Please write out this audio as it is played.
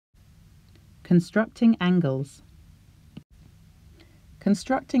Constructing angles.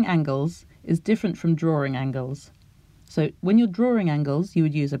 Constructing angles is different from drawing angles. So when you're drawing angles, you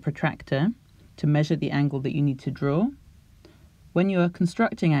would use a protractor to measure the angle that you need to draw. When you are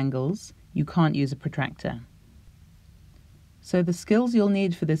constructing angles, you can't use a protractor. So the skills you'll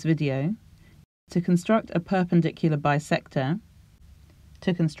need for this video: to construct a perpendicular bisector,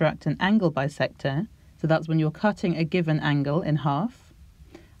 to construct an angle bisector, so that's when you're cutting a given angle in half,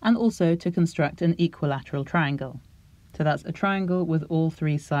 and also to construct an equilateral triangle. So that's a triangle with all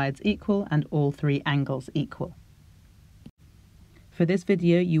three sides equal and all three angles equal. For this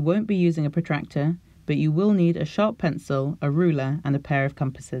video, you won't be using a protractor, but you will need a sharp pencil, a ruler, and a pair of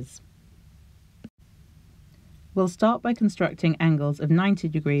compasses. We'll start by constructing angles of 90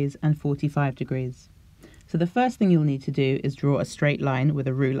 degrees and 45 degrees. So the first thing you'll need to do is draw a straight line with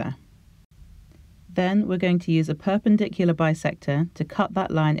a ruler. Then we're going to use a perpendicular bisector to cut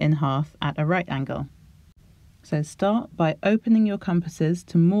that line in half at a right angle. So start by opening your compasses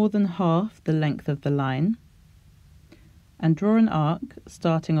to more than half the length of the line, and draw an arc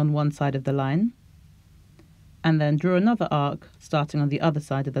starting on one side of the line, and then draw another arc starting on the other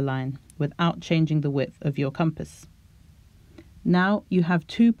side of the line without changing the width of your compass. Now you have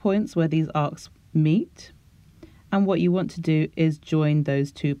 2 points where these arcs meet, and what you want to do is join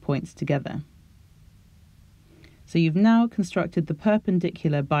those 2 points together. So you've now constructed the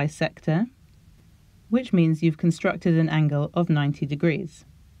perpendicular bisector, which means you've constructed an angle of 90 degrees.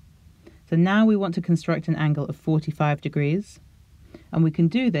 So now we want to construct an angle of 45 degrees, and we can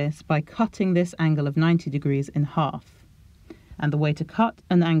do this by cutting this angle of 90 degrees in half. And the way to cut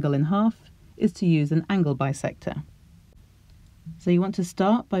an angle in half is to use an angle bisector. So you want to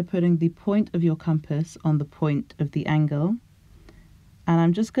start by putting the point of your compass on the point of the angle, and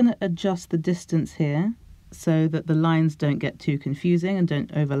I'm just going to adjust the distance here so that the lines don't get too confusing and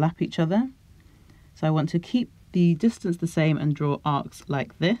don't overlap each other. So I want to keep the distance the same and draw arcs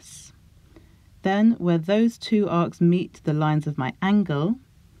like this. Then where those 2 arcs meet the lines of my angle,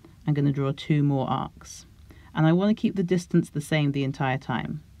 I'm going to draw 2 more arcs. And I want to keep the distance the same the entire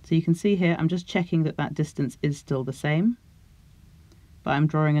time. So you can see here, I'm just checking that that distance is still the same. But I'm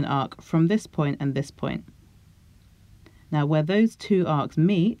drawing an arc from this point and this point. Now where those 2 arcs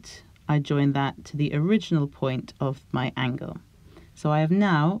meet, I join that to the original point of my angle. So I have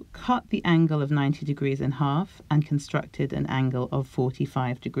now cut the angle of 90 degrees in half and constructed an angle of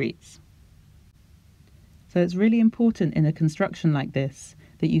 45 degrees. So it's really important in a construction like this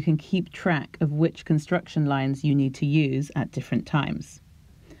that you can keep track of which construction lines you need to use at different times.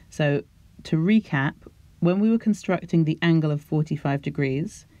 So to recap, when we were constructing the angle of 45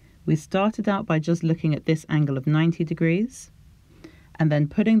 degrees, we started out by just looking at this angle of 90 degrees, and then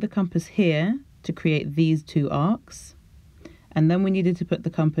putting the compass here to create these 2 arcs. And then we needed to put the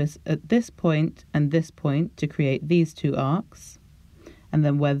compass at this point and this point to create these 2 arcs. And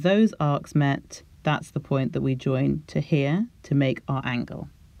then where those arcs met, that's the point that we join to here to make our angle.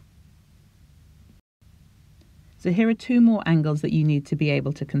 So here are 2 more angles that you need to be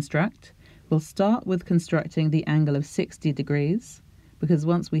able to construct. We'll start with constructing the angle of 60 degrees, because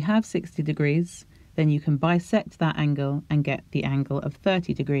once we have 60 degrees, then you can bisect that angle and get the angle of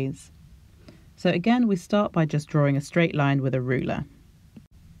 30 degrees. So again, we start by just drawing a straight line with a ruler.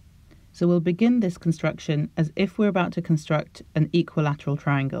 So we'll begin this construction as if we're about to construct an equilateral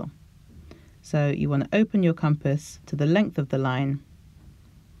triangle. So you want to open your compass to the length of the line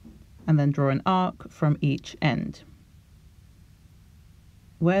and then draw an arc from each end.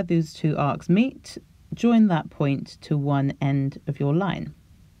 Where those 2 arcs meet, join that point to one end of your line.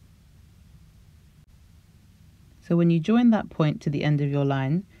 So when you join that point to the end of your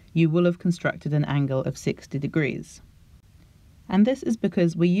line, you will have constructed an angle of 60 degrees. And this is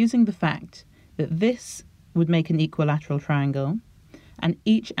because we're using the fact that this would make an equilateral triangle, and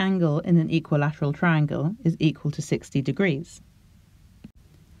each angle in an equilateral triangle is equal to 60 degrees.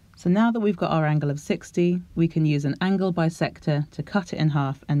 So now that we've got our angle of 60, we can use an angle bisector to cut it in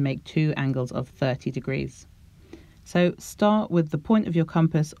half and make 2 angles of 30 degrees. So start with the point of your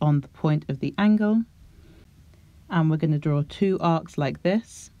compass on the point of the angle, and we're going to draw 2 arcs like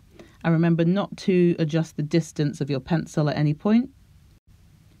this. And remember not to adjust the distance of your pencil at any point.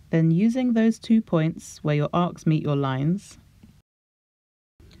 Then using those 2 points where your arcs meet your lines,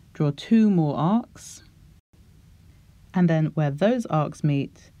 draw 2 more arcs, and then where those arcs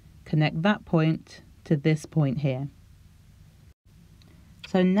meet, connect that point to this point here.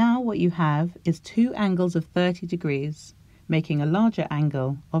 So now what you have is 2 angles of 30 degrees, making a larger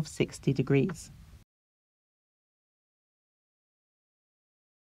angle of 60 degrees.